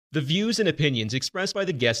The views and opinions expressed by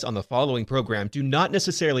the guests on the following program do not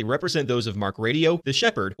necessarily represent those of Mark Radio, The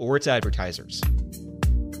Shepherd, or its advertisers.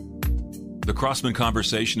 The Crossman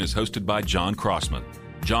Conversation is hosted by John Crossman.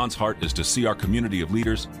 John's heart is to see our community of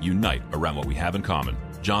leaders unite around what we have in common.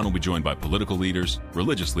 John will be joined by political leaders,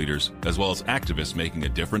 religious leaders, as well as activists making a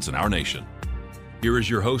difference in our nation. Here is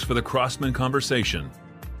your host for the Crossman Conversation,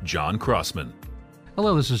 John Crossman.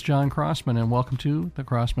 Hello, this is John Crossman, and welcome to the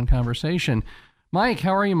Crossman Conversation. Mike,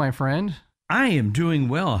 how are you, my friend? I am doing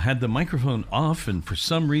well. Had the microphone off, and for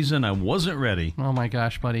some reason, I wasn't ready. Oh, my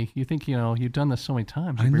gosh, buddy. You think, you've done this so many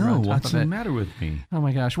times. I know. What's the matter with me? Oh,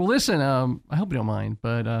 my gosh. Well, listen, I hope you don't mind,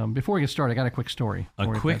 but before we get started, I got a quick story. A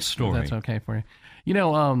quick story. That's okay for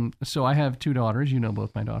you. So I have two daughters. You know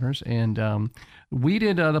both my daughters. And we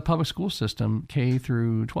did the public school system, K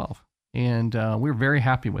through 12. And we were very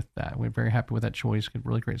happy with that. We were very happy with that choice. Good,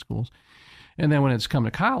 really great schools. And then when it's come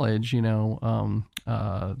to college, they have,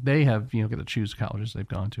 get to choose the colleges they've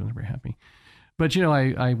gone to, and they're very happy. But,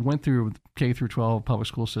 I went through K through 12 public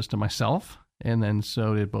school system myself, and then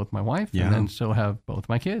so did both my wife, and then so have both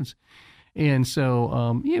my kids. And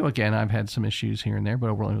so, again, I've had some issues here and there, but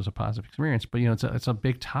overall it was a positive experience. But, it's a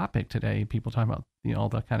big topic today. People talking about, all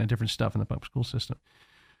the kind of different stuff in the public school system.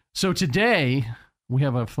 So today we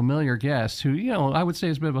have a familiar guest who, I would say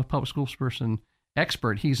is a bit of a public school person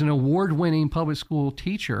expert. He's an award-winning public school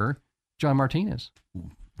teacher, John Martinez.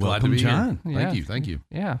 Welcome, John. Yeah. Thank you.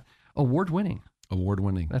 Yeah. Award-winning.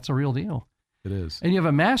 Award-winning. That's a real deal. It is. And you have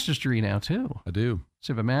a master's degree now, too. I do.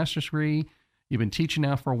 So you have a master's degree. You've been teaching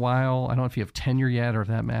now for a while. I don't know if you have tenure yet or if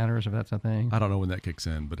that matters, if that's a thing. I don't know when that kicks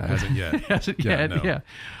in, but it hasn't yet. It hasn't yet, no. yeah.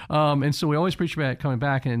 And so we always preach about coming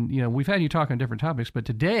back. And, we've had you talk on different topics, but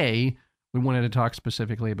today we wanted to talk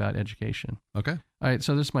specifically about education. Okay. All right,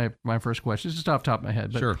 so this is my first question. This is off the top of my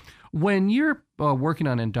head. But sure. When you're working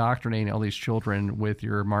on indoctrinating all these children with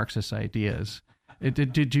your Marxist ideas,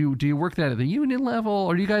 do you work that at the union level,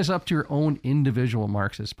 or do you guys up to your own individual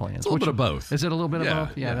Marxist plans? It's a little bit of both. Is it a little bit of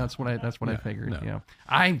both? Yeah, that's what I figured. No.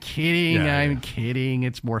 I'm kidding. I'm kidding.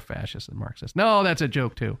 It's more fascist than Marxist. No, that's a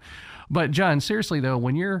joke too. But John, seriously though,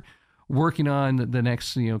 when you're working on the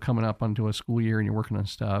next, coming up onto a school year and you're working on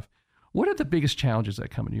stuff, what are the biggest challenges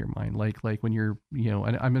that come into your mind? Like when you're,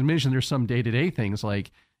 and I'm imagining there's some day-to-day things,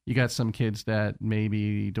 like you got some kids that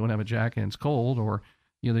maybe don't have a jacket and it's cold, or,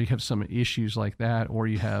 you have some issues like that, or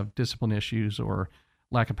you have discipline issues or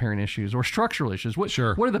lack of parent issues or structural issues. What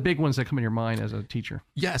are the big ones that come in your mind as a teacher?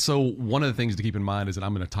 Yeah. So one of the things to keep in mind is that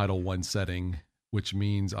I'm in a Title I setting, which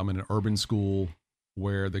means I'm in an urban school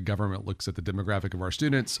where the government looks at the demographic of our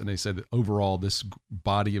students, and they said that overall this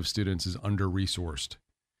body of students is under-resourced.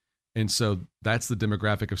 And so that's the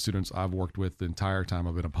demographic of students I've worked with the entire time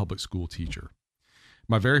I've been a public school teacher.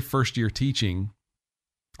 My very first year teaching,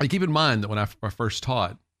 I keep in mind that when I first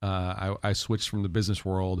taught, I switched from the business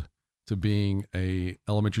world to being a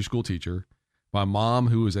elementary school teacher. My mom,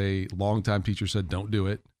 who was a longtime teacher, said, "Don't do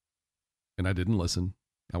it." And I didn't listen.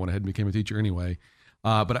 I went ahead and became a teacher anyway.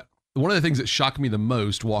 But one of the things that shocked me the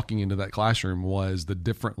most walking into that classroom was the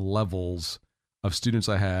different levels of students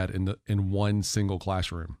I had in one single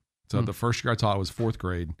classroom. So the first year I taught was fourth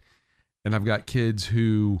grade, and I've got kids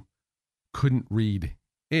who couldn't read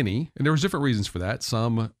any, and there was different reasons for that.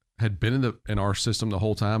 Some had been in our system the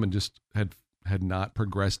whole time and just had not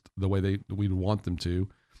progressed the way we'd want them to.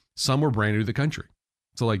 Some were brand new to the country.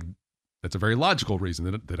 So that's a very logical reason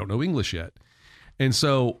that they don't know English yet. And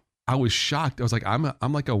so I was shocked. I was like,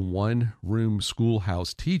 I'm like a one-room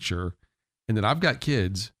schoolhouse teacher, and then I've got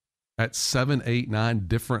kids at 7, 8, 9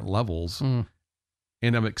 different levels.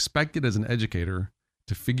 And I'm expected as an educator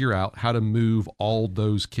to figure out how to move all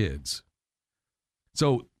those kids.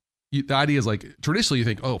 So the idea is traditionally you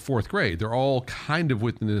think, oh, fourth grade, they're all kind of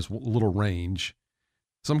within this little range.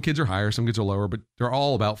 Some kids are higher, some kids are lower, but they're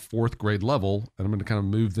all about fourth grade level. And I'm going to kind of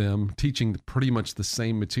move them, teaching pretty much the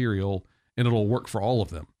same material, and it'll work for all of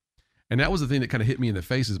them. And that was the thing that kind of hit me in the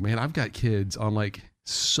face is, man, I've got kids on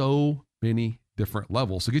so many different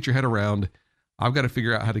levels. So get your head around, I've got to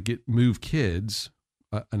figure out how to move kids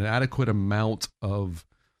an adequate amount of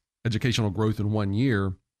educational growth in 1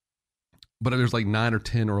 year, but there's 9 or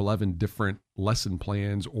 10 or 11 different lesson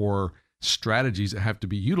plans or strategies that have to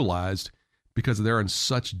be utilized because they're on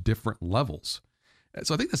such different levels.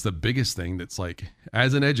 So I think that's the biggest thing that's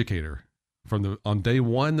as an educator on day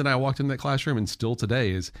one that I walked in that classroom and still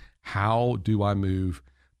today is, how do I move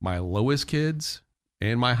my lowest kids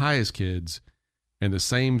and my highest kids, and the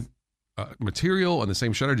same material and the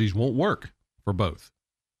same strategies won't work for both.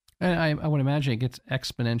 And I would imagine it gets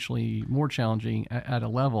exponentially more challenging at a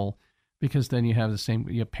level, because then you have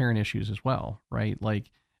parent issues as well, right?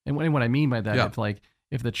 And what I mean by that, if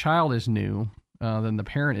if the child is new, then the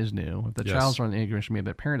parent is new. If the child's learning English, maybe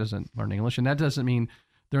the parent doesn't learn English. And that doesn't mean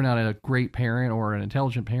they're not a great parent or an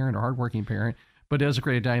intelligent parent or hardworking parent, but it does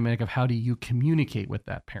create a dynamic of how do you communicate with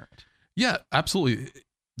that parent? Yeah, absolutely.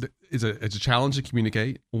 It's a challenge to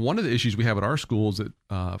communicate. One of the issues we have at our schools that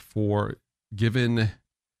given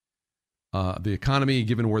the economy,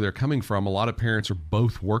 given where they're coming from, a lot of parents are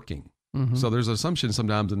both working. Mm-hmm. So there's an assumption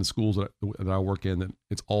sometimes in the schools that I work in that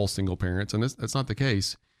it's all single parents, and that's not the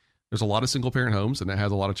case. There's a lot of single parent homes, and that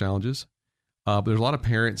has a lot of challenges. But there's a lot of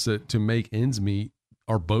parents that, to make ends meet,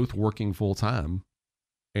 are both working full time,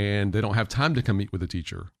 and they don't have time to come meet with a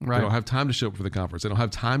teacher. Right. They don't have time to show up for the conference. They don't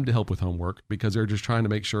have time to help with homework because they're just trying to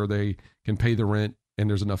make sure they can pay the rent and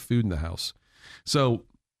there's enough food in the house. So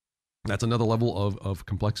that's another level of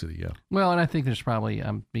complexity. Yeah. Well, and I think there's probably,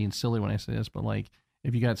 I'm being silly when I say this, but like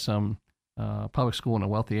if you got some public school in a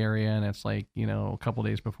wealthy area and it's like, a couple of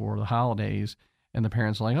days before the holidays and the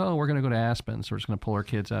parents are like, oh, we're going to go to Aspen. So we're just going to pull our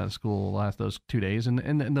kids out of school those 2 days.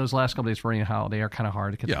 And those last couple of days for any holiday are kind of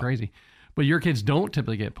hard. It gets crazy. But your kids don't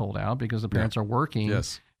typically get pulled out because the parents are working.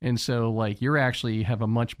 Yes. And so like you're actually have a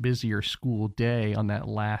much busier school day on that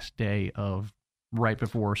last day of right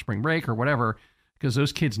before spring break or whatever, because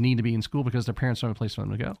those kids need to be in school because their parents don't have a place for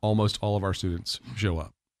them to go. Almost all of our students show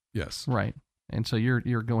up. Yes. Right. And so you're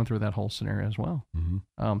going through that whole scenario as well.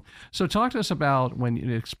 Mm-hmm. So talk to us about when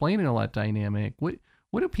you're explaining all that dynamic, what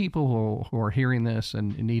do people who are hearing this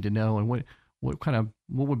and need to know, and what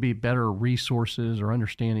would be better resources or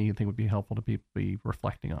understanding you think would be helpful to be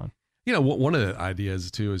reflecting on? One of the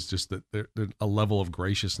ideas too is just that there's a level of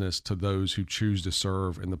graciousness to those who choose to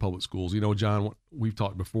serve in the public schools. John, we've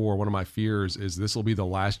talked before, one of my fears is this will be the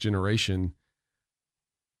last generation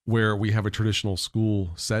where we have a traditional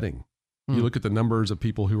school setting. You look at the numbers of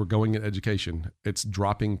people who are going in education, it's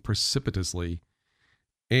dropping precipitously.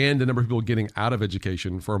 And the number of people getting out of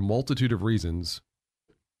education for a multitude of reasons.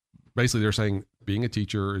 Basically, they're saying being a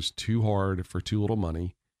teacher is too hard for too little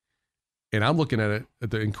money. And I'm looking at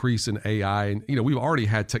the increase in AI. And, we've already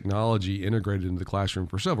had technology integrated into the classroom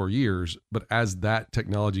for several years. But as that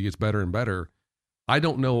technology gets better and better, I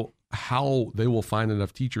don't know how they will find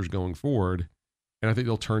enough teachers going forward. And I think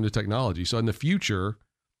they'll turn to technology. So in the future,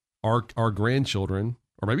 our grandchildren,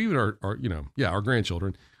 or maybe even our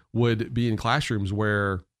grandchildren would be in classrooms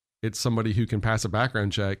where it's somebody who can pass a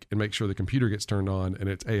background check and make sure the computer gets turned on, and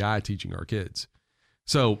it's AI teaching our kids.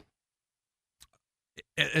 So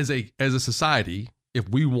as a society, if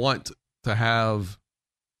we want to have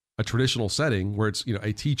a traditional setting where it's,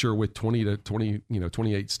 a teacher with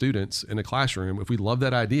 28 students in a classroom, if we love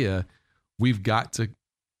that idea, we've got to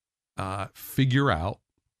figure out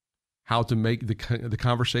how to make the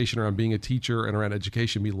conversation around being a teacher and around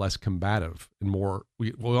education be less combative and more,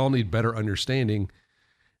 we all need better understanding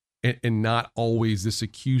and not always this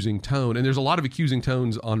accusing tone. And there's a lot of accusing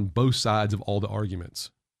tones on both sides of all the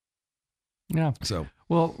arguments. Yeah. So,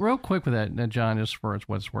 well, real quick with that, John, just for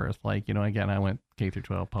what it's worth, again, I went K through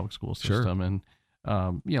 12 public school system and,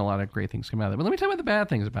 a lot of great things come out of it. But let me tell you about the bad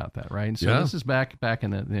things about that, right? So this is back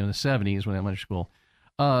in the 70s when I went to school.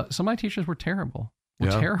 Some of my teachers were terrible.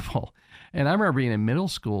 Terrible. And I remember being in middle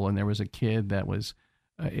school and there was a kid that was,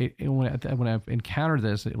 when I encountered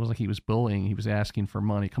this, it was like he was bullying. He was asking for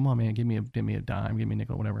money. Come on, man, give me a dime, give me a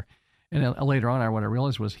nickel, whatever. And later on, what I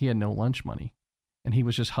realized was he had no lunch money and he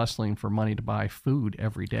was just hustling for money to buy food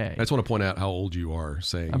every day. I just want to point out how old you are,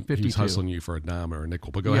 saying I'm 52. He's hustling you for a dime or a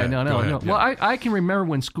nickel, but go ahead. No. Yeah. Well, I can remember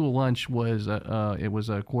when school lunch was, it was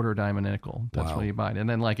a quarter dime a nickel. That's what you buy. And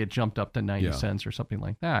then it jumped up to 90 cents or something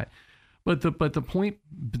like that. But the point,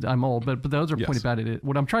 I'm old, but the other point about it,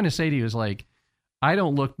 what I'm trying to say to you is I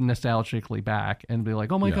don't look nostalgically back and be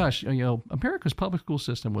like, oh my gosh, America's public school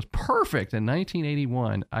system was perfect in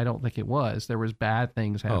 1981. I don't think it was. There was bad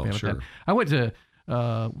things happening with that. I went to,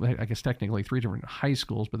 I guess technically 3 different high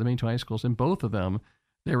schools, but the main 2 high schools, in both of them,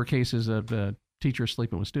 there were cases of teachers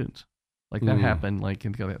sleeping with students. That happened,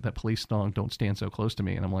 that police song, "Don't Stand So Close to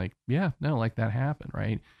Me." And I'm like, that happened,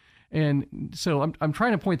 right? And so I'm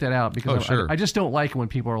trying to point that out because I just don't like when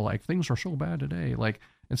people are like, things are so bad today.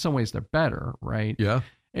 In some ways they're better, right? Yeah.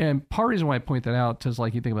 And part of the reason why I point that out is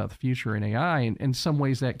you think about the future in AI, and in some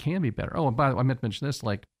ways that can be better. Oh, and by the way, I meant to mention this,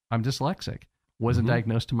 I'm dyslexic, wasn't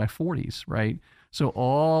diagnosed in my 40s, right? So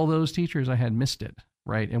all those teachers I had missed it,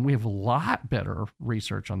 right? And we have a lot better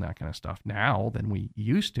research on that kind of stuff now than we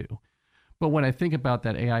used to. But when I think about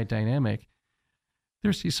that AI dynamic,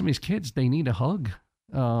 there's some of these kids, they need a hug.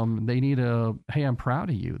 They need hey, I'm proud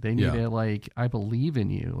of you. They need I believe in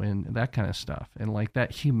you, and that kind of stuff. And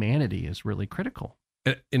that humanity is really critical.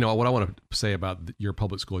 And, what I want to say about your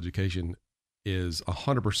public school education, is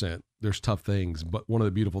 100%. There's tough things, but one of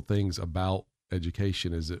the beautiful things about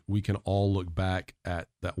education is that we can all look back at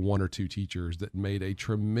that one or two teachers that made a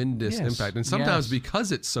tremendous impact. And sometimes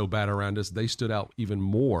because it's so bad around us, they stood out even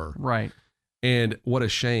more. Right. And what a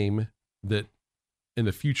shame that in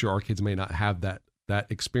the future, our kids may not have that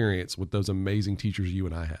experience with those amazing teachers you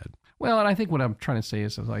and I had. Well, and I think what I'm trying to say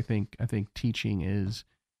is I think teaching is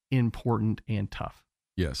important and tough.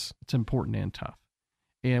 Yes. It's important and tough.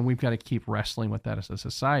 And we've got to keep wrestling with that as a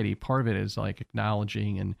society. Part of it is like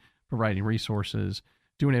acknowledging and providing resources,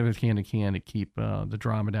 doing everything we can to keep the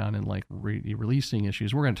drama down and like releasing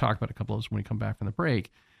issues. We're going to talk about a couple of those when we come back from the break.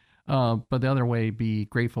 But the other way, be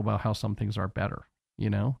grateful about how some things are better, you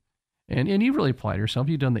know? And you've really applied yourself.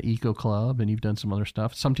 You've done the Eco Club and you've done some other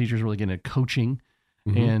stuff. Some teachers really get into coaching,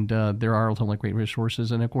 and there are some like great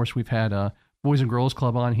resources. And of course, we've had Boys and Girls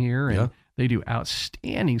Club on here, and they do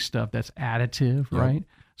outstanding stuff that's additive, right?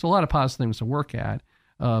 So a lot of positive things to work at.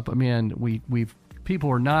 But man, people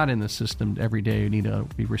are not in the system every day who need to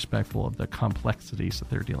be respectful of the complexities that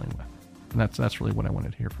they're dealing with. And that's really what I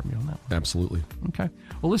wanted to hear from you on that one. Absolutely. Okay.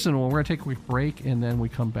 Well, listen, we're going to take a quick break, and then we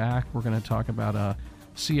come back. We're going to talk about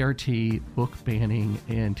CRT, book banning,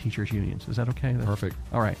 and teachers' unions. Is that okay? Perfect.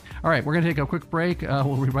 All right. We're going to take a quick break.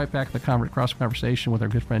 We'll be right back to the cross conversation with our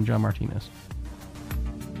good friend, John Martinez.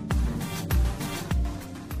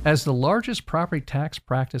 As the largest property tax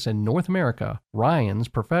practice in North America, Ryan's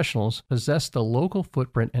professionals possess the local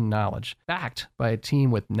footprint and knowledge, backed by a team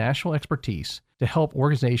with national expertise to help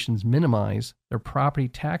organizations minimize their property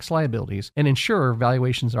tax liabilities and ensure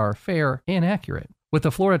valuations are fair and accurate. With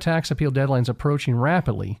the Florida tax appeal deadlines approaching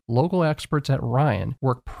rapidly, local experts at Ryan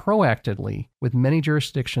work proactively with many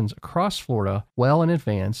jurisdictions across Florida well in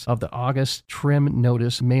advance of the August trim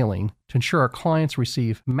notice mailing to ensure our clients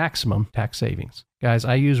receive maximum tax savings. Guys,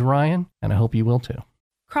 I use Ryan, and I hope you will too.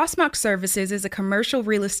 Crossmark Services is a commercial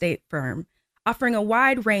real estate firm offering a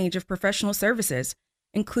wide range of professional services,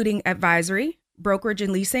 including advisory, brokerage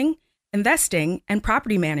and leasing, investing, and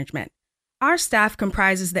property management. Our staff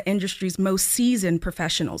comprises the industry's most seasoned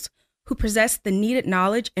professionals who possess the needed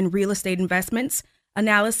knowledge in real estate investments,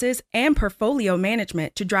 analysis, and portfolio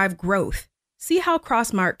management to drive growth. See how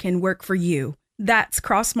Crossmark can work for you. That's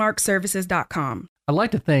crossmarkservices.com. I'd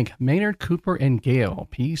like to thank Maynard Cooper and Gale,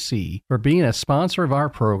 PC, for being a sponsor of our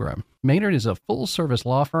program. Maynard is a full-service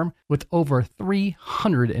law firm with over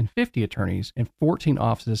 350 attorneys and 14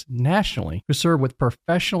 offices nationally who serve with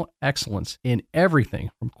professional excellence in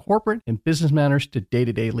everything from corporate and business matters to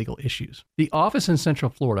day-to-day legal issues. The office in Central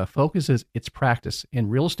Florida focuses its practice in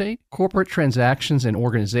real estate, corporate transactions and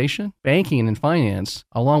organization, banking and finance,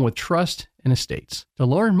 along with trust and estates. To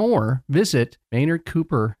learn more, visit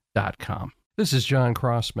maynardcooper.com. This is John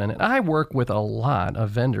Crossman, and I work with a lot of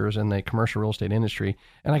vendors in the commercial real estate industry.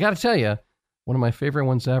 And I got to tell you, one of my favorite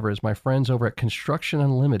ones ever is my friends over at Construction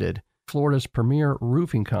Unlimited, Florida's premier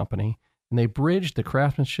roofing company, and they bridge the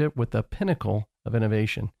craftsmanship with the pinnacle of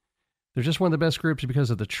innovation. They're just one of the best groups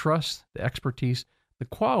because of the trust, the expertise, the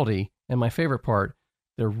quality, and my favorite part,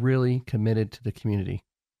 they're really committed to the community.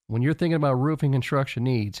 When you're thinking about roofing construction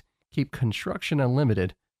needs, keep Construction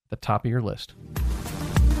Unlimited at the top of your list.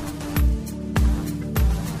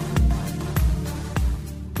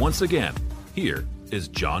 Once again, here is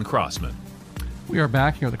John Crossman. We are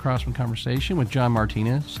back here at the Crossman Conversation with John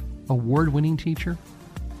Martinez, award-winning teacher,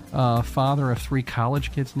 father of 3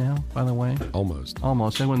 college kids now, by the way.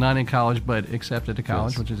 Almost. They were not in college, but accepted to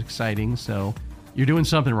college, which is exciting. So you're doing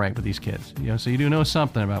something right with these kids. So you do know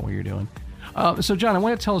something about what you're doing. So John, I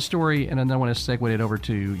want to tell a story, and then I want to segue it over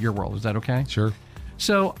to your world. Is that okay? Sure.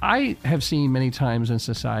 So I have seen many times in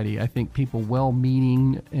society, I think people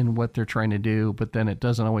well-meaning in what they're trying to do, but then it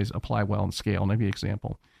doesn't always apply well in scale. And I'll give you an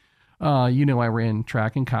example. I ran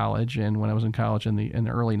track in college, and when I was in college in the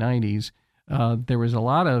early 90s, there was a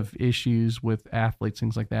lot of issues with athletes,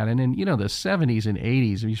 things like that. And in, the 70s and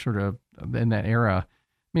 80s, you sort of, in that era,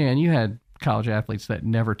 man, you had college athletes that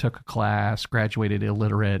never took a class, graduated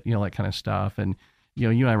illiterate, that kind of stuff. And, you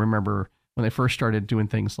and I remember when they first started doing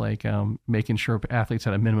things like making sure athletes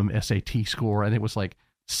had a minimum SAT score. I think it was like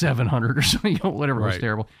 700 or something, whatever. It was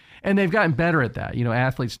terrible. And they've gotten better at that.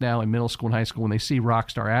 Athletes now in middle school and high school, when they see rock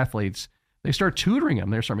star athletes, they start tutoring them.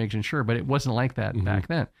 They start making sure, but it wasn't like that back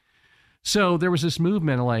then. So there was this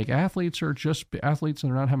movement of like athletes are just athletes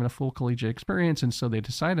and they're not having a full collegiate experience. And so they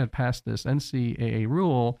decided to pass this NCAA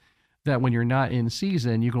rule that when you're not in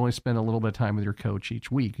season, you can only spend a little bit of time with your coach each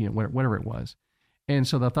week, whatever it was. And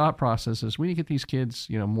so the thought process is we need to get these kids,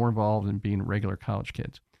 more involved in being regular college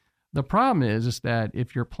kids. The problem is that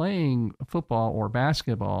if you're playing football or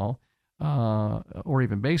basketball, or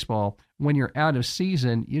even baseball, when you're out of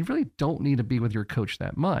season, you really don't need to be with your coach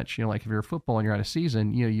that much. Like if you're football and you're out of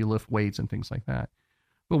season, you lift weights and things like that.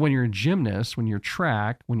 But when you're a gymnast, when you're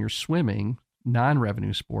track, when you're swimming,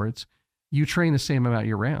 non-revenue sports, you train the same amount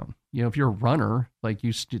year round. If you're a runner, like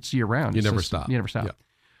it's year round. You never stop. You never stop. Yeah.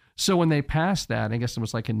 So when they passed that, I guess it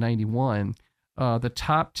was like in 91, the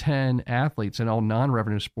top 10 athletes in all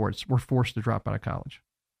non-revenue sports were forced to drop out of college.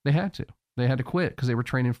 They had to quit because they were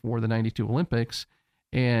training for the 92 Olympics.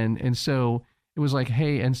 And so it was like,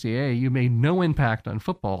 hey, NCAA, you made no impact on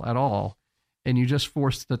football at all. And you just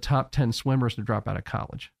forced the top 10 swimmers to drop out of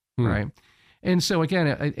college. Right. And so again,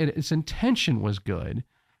 its intention was good,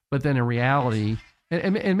 but then in reality,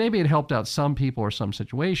 and maybe it helped out some people or some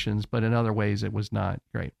situations, but in other ways it was not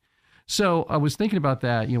great. So I was thinking about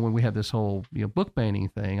that, when we had this whole, book banning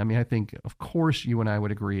thing. I mean, I think, of course, you and I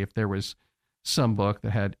would agree if there was some book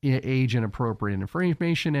that had age inappropriate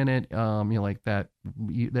information in it, like that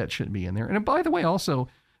shouldn't be in there. And by the way, also,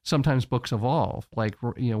 sometimes books evolve. Like,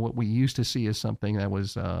 what we used to see as something that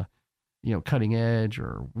was, cutting edge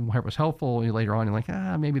or whatever was helpful. Later on, you're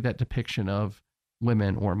like, maybe that depiction of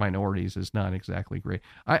women or minorities is not exactly great.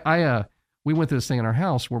 We went to this thing in our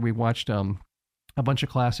house where we watched a bunch of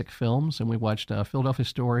classic films, and we watched Philadelphia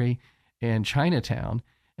Story and Chinatown,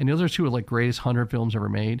 and those are two of like greatest 100 films ever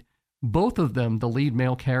made. Both of them, the lead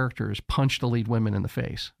male characters punch the lead women in the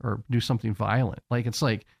face or do something violent. Like, it's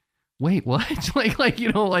like, wait, what?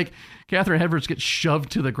 like Catherine Edwards gets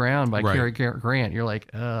shoved to the ground by Cary Grant. You're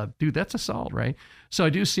like, dude, that's assault, right? So I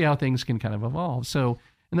do see how things can kind of evolve. So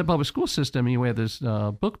in the public school system, we had this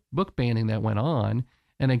book banning that went on.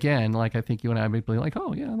 And again, like, I think you and I would be like,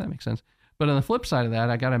 oh yeah, that makes sense. But on the flip side of that,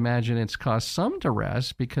 I got to imagine it's caused some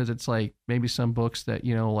duress because it's like maybe some books that,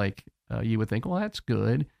 you would think, well, that's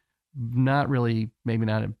good. Not really, maybe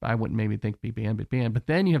not. I wouldn't maybe think be banned. But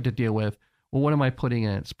then you have to deal with, well, what am I putting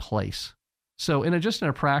in its place? So just in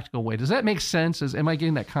a practical way, does that make sense? Am I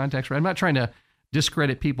getting that context right? I'm not trying to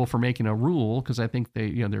discredit people for making a rule because I think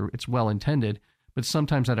it's well intended. But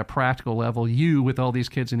sometimes at a practical level, with all these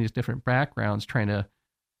kids in these different backgrounds, trying to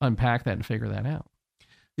unpack that and figure that out.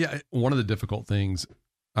 Yeah, one of the difficult things,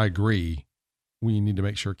 I agree, we need to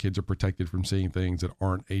make sure kids are protected from seeing things that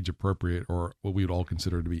aren't age appropriate or what we would all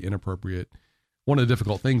consider to be inappropriate. One of the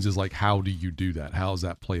difficult things is like, how do you do that? How is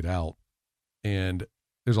that played out? And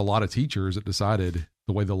there's a lot of teachers that decided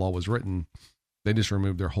the way the law was written, they just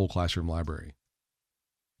removed their whole classroom library.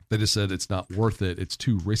 They just said it's not worth it. It's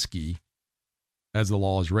too risky. As the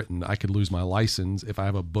law is written, I could lose my license if I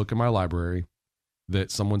have a book in my library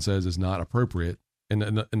that someone says is not appropriate. And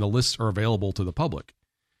the lists are available to the public.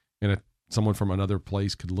 And if someone from another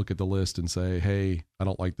place could look at the list and say, hey, I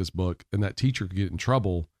don't like this book. And that teacher could get in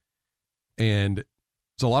trouble. And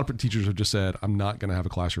so a lot of teachers have just said, I'm not going to have a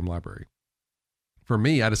classroom library. For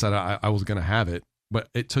me, I decided I was going to have it, but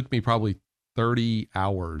it took me probably 30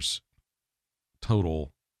 hours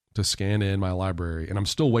total to scan in my library. And I'm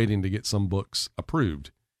still waiting to get some books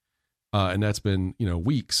approved. And that's been,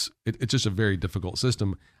 weeks. It's just a very difficult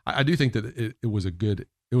system. I do think that it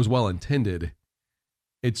was well intended.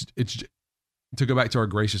 It's to go back to our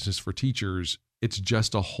graciousness for teachers. It's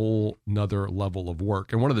just a whole nother level of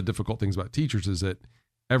work. And one of the difficult things about teachers is that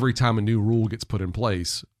every time a new rule gets put in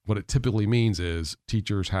place, what it typically means is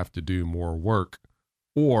teachers have to do more work,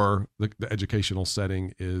 or the educational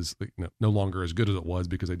setting is no longer as good as it was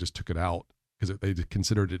because they just took it out because they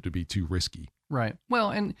considered it to be too risky. Right.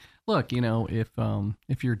 Well, and look,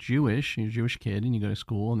 if you're Jewish, you're a Jewish kid and you go to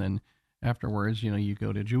school, and then afterwards, you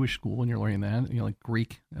go to Jewish school and you're learning that, like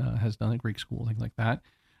Greek has done it, Greek school, things like that.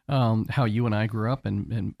 How you and I grew up,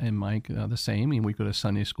 and Mike, the same. I mean, we go to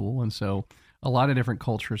Sunday school. And so a lot of different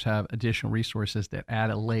cultures have additional resources that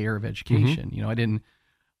add a layer of education. Mm-hmm. I didn't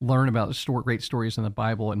learn about great stories in the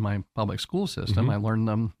Bible in my public school system. Mm-hmm. I learned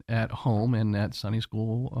them at home and at Sunday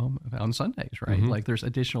school on Sundays, right? Mm-hmm. Like there's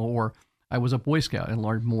additional, or I was a Boy Scout and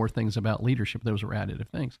learned more things about leadership. Those were additive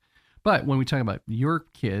things. But when we talk about your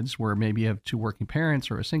kids, where maybe you have two working parents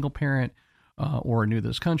or a single parent or new to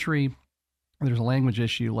this country, there's a language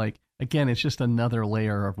issue. Like, again, it's just another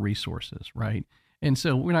layer of resources, right? And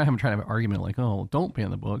so we're not trying to have an argument like, oh, don't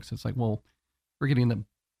ban the books. It's like, well, we're getting the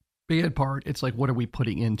bad part. It's like, what are we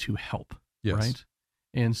putting in to help, yes. Right?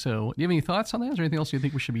 And so do you have any thoughts on that? Is there anything else you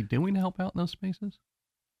think we should be doing to help out in those spaces?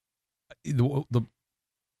 The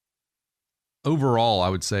overall, I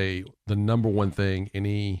would say the number one thing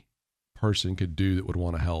any person could do that would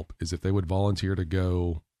want to help is if they would volunteer to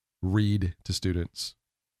go read to students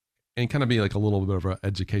and kind of be like a little bit of an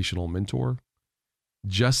educational mentor.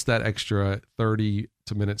 Just that extra 30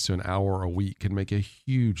 minutes to an hour a week can make a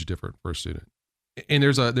huge difference for a student. And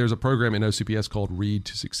there's a program in OCPS called Read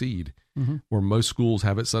to Succeed, where most schools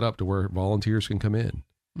have it set up to where volunteers can come in.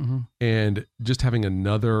 And just having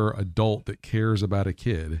another adult that cares about a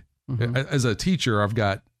kid. As a teacher,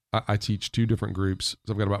 I teach 2 different groups.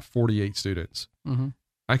 So I've got about 48 students.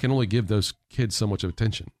 I can only give those kids so much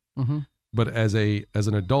attention. But as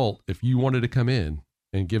an adult, if you wanted to come in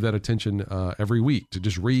and give that attention every week to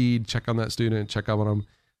just read, check on that student, check on them,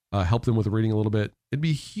 help them with reading a little bit, it'd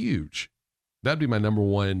be huge. That'd be my number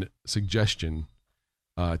one suggestion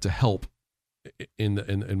to help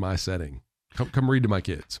in my setting. Come read to my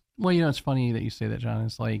kids. Well, it's funny that you say that, John.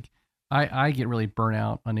 It's like I get really burnt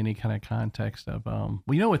out on any kind of context of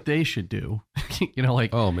what they should do.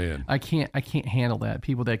 Oh man, I can't handle that.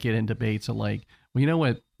 People that get in debates are like,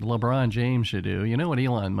 what LeBron James should do, what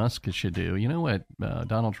Elon Musk should do, what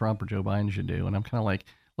Donald Trump or Joe Biden should do. And I'm kind of like,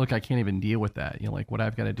 look, I can't even deal with that. What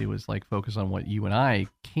I've got to do is like focus on what you and I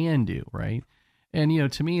can do. Right.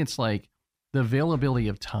 And, to me, it's like the availability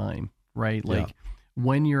of time, right? Like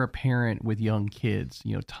when you're a parent with young kids,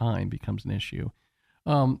 time becomes an issue.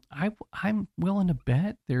 I'm willing to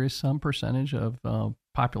bet there is some percentage of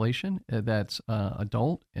population that's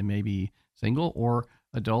adult and maybe single or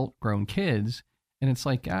adult grown kids. And it's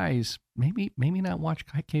like, guys, maybe not watch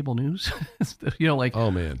cable news,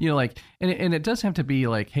 oh man, and it doesn't have to be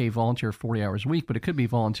like, hey, volunteer 40 hours a week, but it could be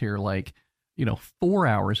volunteer 4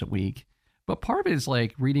 hours a week. But part of it is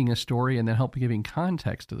like reading a story and then giving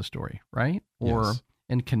context to the story, right?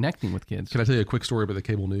 And connecting with kids. Can I tell you a quick story about the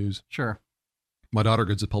cable news? Sure. My daughter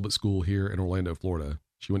goes to public school here in Orlando, Florida.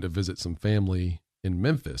 She went to visit some family in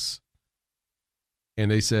Memphis.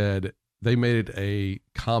 And they said they made a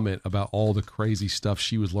comment about all the crazy stuff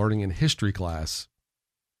she was learning in history class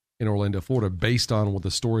in Orlando, Florida, based on what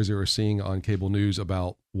the stories they were seeing on cable news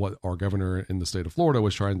about what our governor in the state of Florida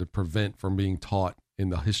was trying to prevent from being taught in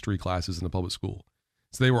the history classes in the public school.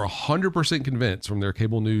 So they were 100% convinced from their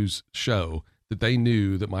cable news show that they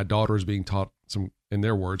knew that my daughter was being taught some, in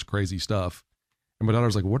their words, crazy stuff. And my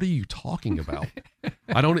daughter's like, what are you talking about?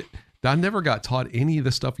 I never got taught any of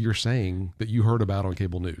the stuff you're saying that you heard about on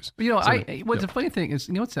cable news. But, the funny thing is,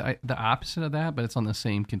 what's the opposite of that, but it's on the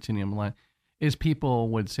same continuum line, is people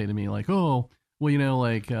would say to me like, oh,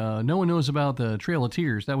 well, no one knows about the Trail of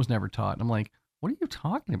Tears. That was never taught. And I'm like, what are you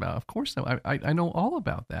talking about? Of course, I know all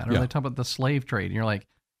about that. Or they talk about the slave trade. And you're like,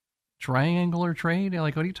 triangular trade? You're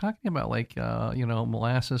like, what are you talking about? Like,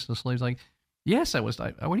 molasses, the slaves. Like, yes, what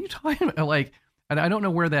are you talking about? Like, and I don't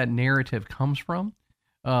know where that narrative comes from.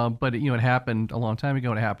 But it happened a long time ago.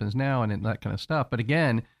 And it happens now and that kind of stuff. But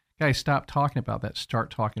again, guys, stop talking about that. Start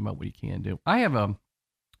talking about what you can do. I have a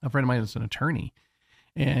friend of mine that's an attorney,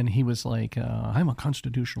 and he was like, I'm a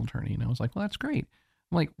constitutional attorney. And I was like, well, that's great.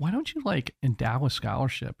 I'm like, why don't you endow a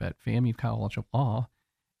scholarship at FAMU College of Law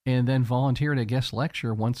and then volunteer to guest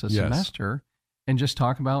lecture once a semester and just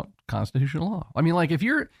talk about constitutional law? I mean,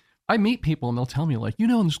 I meet people and they'll tell me in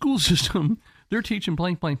the school system, they're teaching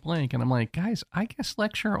blank, blank, blank. And I'm like, guys, I guest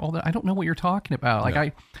lecture all that. I don't know what you're talking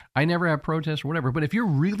about. I never have protests or whatever. But if you're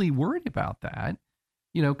really worried about that,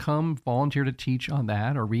 come volunteer to teach on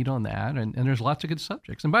that or read on that. And there's lots of good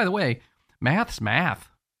subjects. And by the way, math's math,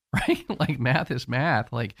 right? Math is math.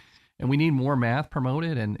 And we need more math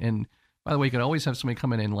promoted. And by the way, you could always have somebody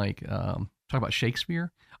come in and talk about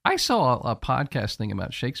Shakespeare. I saw a podcast thing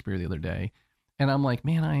about Shakespeare the other day. And I'm like,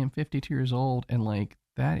 man, I am 52 years old. And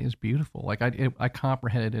that is beautiful. I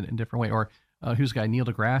comprehended it in a different way. Or who's the guy, Neil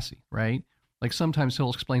deGrasse, right? Sometimes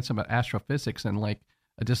he'll explain something about astrophysics and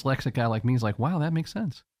a dyslexic guy like me is like, wow, that makes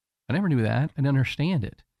sense. I never knew that and understand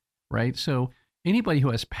it, right? So anybody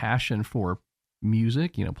who has passion for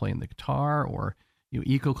music, playing the guitar or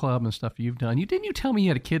Eco Club and stuff you've done. Didn't you tell me you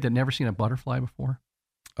had a kid that never seen a butterfly before?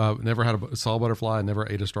 Never saw a butterfly and never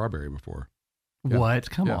ate a strawberry before. Yeah. What?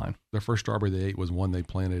 Come on. The first strawberry they ate was one they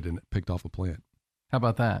planted and picked off a plant. How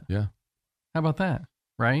about that? Yeah. How about that?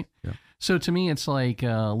 Right? Yeah. So to me, it's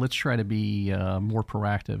let's try to be more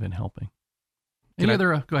proactive in helping.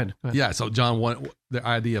 Go ahead. Yeah. So John, the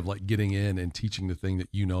idea of getting in and teaching the thing that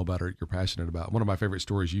you know about or you're passionate about. One of my favorite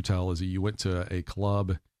stories you tell is that you went to a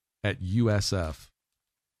club at USF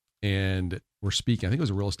and were speaking. I think it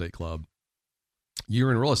was a real estate club.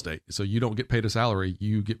 You're in real estate, so you don't get paid a salary.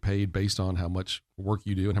 You get paid based on how much work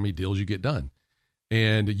you do and how many deals you get done.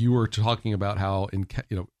 And you were talking about how,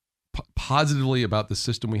 positively about the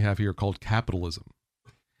system we have here called capitalism.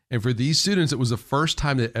 And for these students, it was the first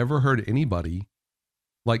time they ever heard anybody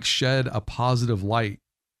shed a positive light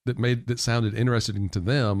that sounded interesting to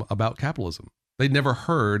them about capitalism. They'd never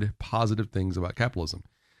heard positive things about capitalism.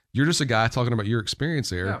 You're just a guy talking about your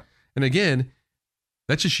experience there. Yeah. And again,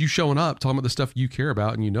 that's just you showing up, talking about the stuff you care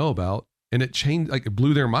about and you know about. And it changed, like it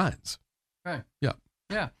blew their minds. Right. Yeah.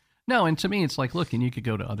 Yeah. No, and to me, it's like, look, and you could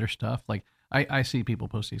go to other stuff. Like I see people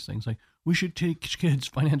post these things like, we should teach kids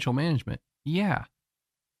financial management. Yeah.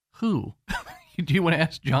 Who? Do you want to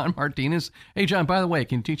ask John Martinez? Hey, John, by the way,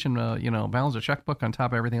 can you teach him, balance a checkbook on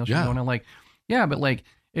top of everything else you're doing? I'm like, yeah, but like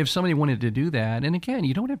if somebody wanted to do that, and again,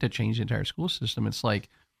 you don't have to change the entire school system. It's like,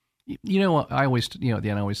 I always, at the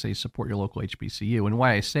end, I always say support your local HBCU. And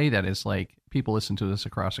why I say that is like people listen to this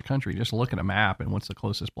across the country. Just look at a map and what's the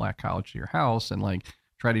closest black college to your house and like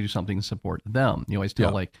try to do something to support them. You always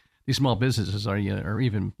tell like these small businesses or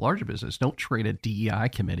even larger businesses, don't trade a DEI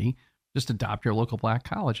committee. Just adopt your local black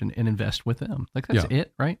college and invest with them. Like that's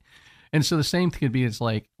it, right? And so the same thing could be, it's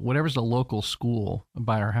like whatever's the local school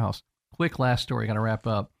by our house. Quick last story, got to wrap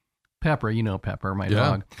up. Pepper, Pepper, my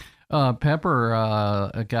dog.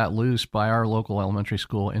 Pepper got loose by our local elementary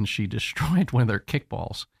school, and she destroyed one of their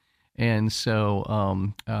kickballs. And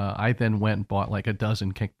so I then went and bought like a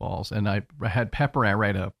dozen kickballs, and I had Pepper and I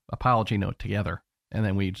write a apology note together, and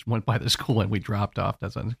then we just went by the school and we dropped off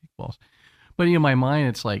dozens of kickballs. But in my mind,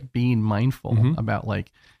 it's like being mindful about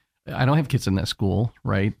like, I don't have kids in that school,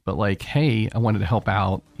 right? But like, hey, I wanted to help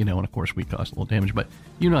out, and of course we caused a little damage, but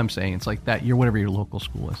what I'm saying? It's like that, whatever your local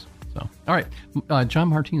school is. So, all right, John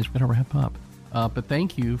Martinez, we're going to wrap up. But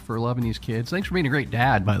thank you for loving these kids. Thanks for being a great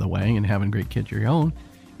dad, by the way, and having great kids of your own.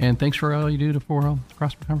 And thanks for all you do for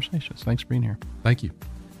Crossman Conversations. Thanks for being here. Thank you.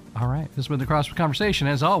 All right, this has been the Crossman Conversation.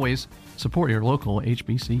 As always, support your local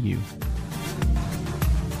HBCU.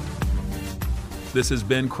 This has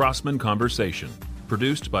been Crossman Conversation,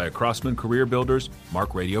 produced by a Crossman Career Builders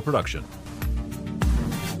Mark Radio production.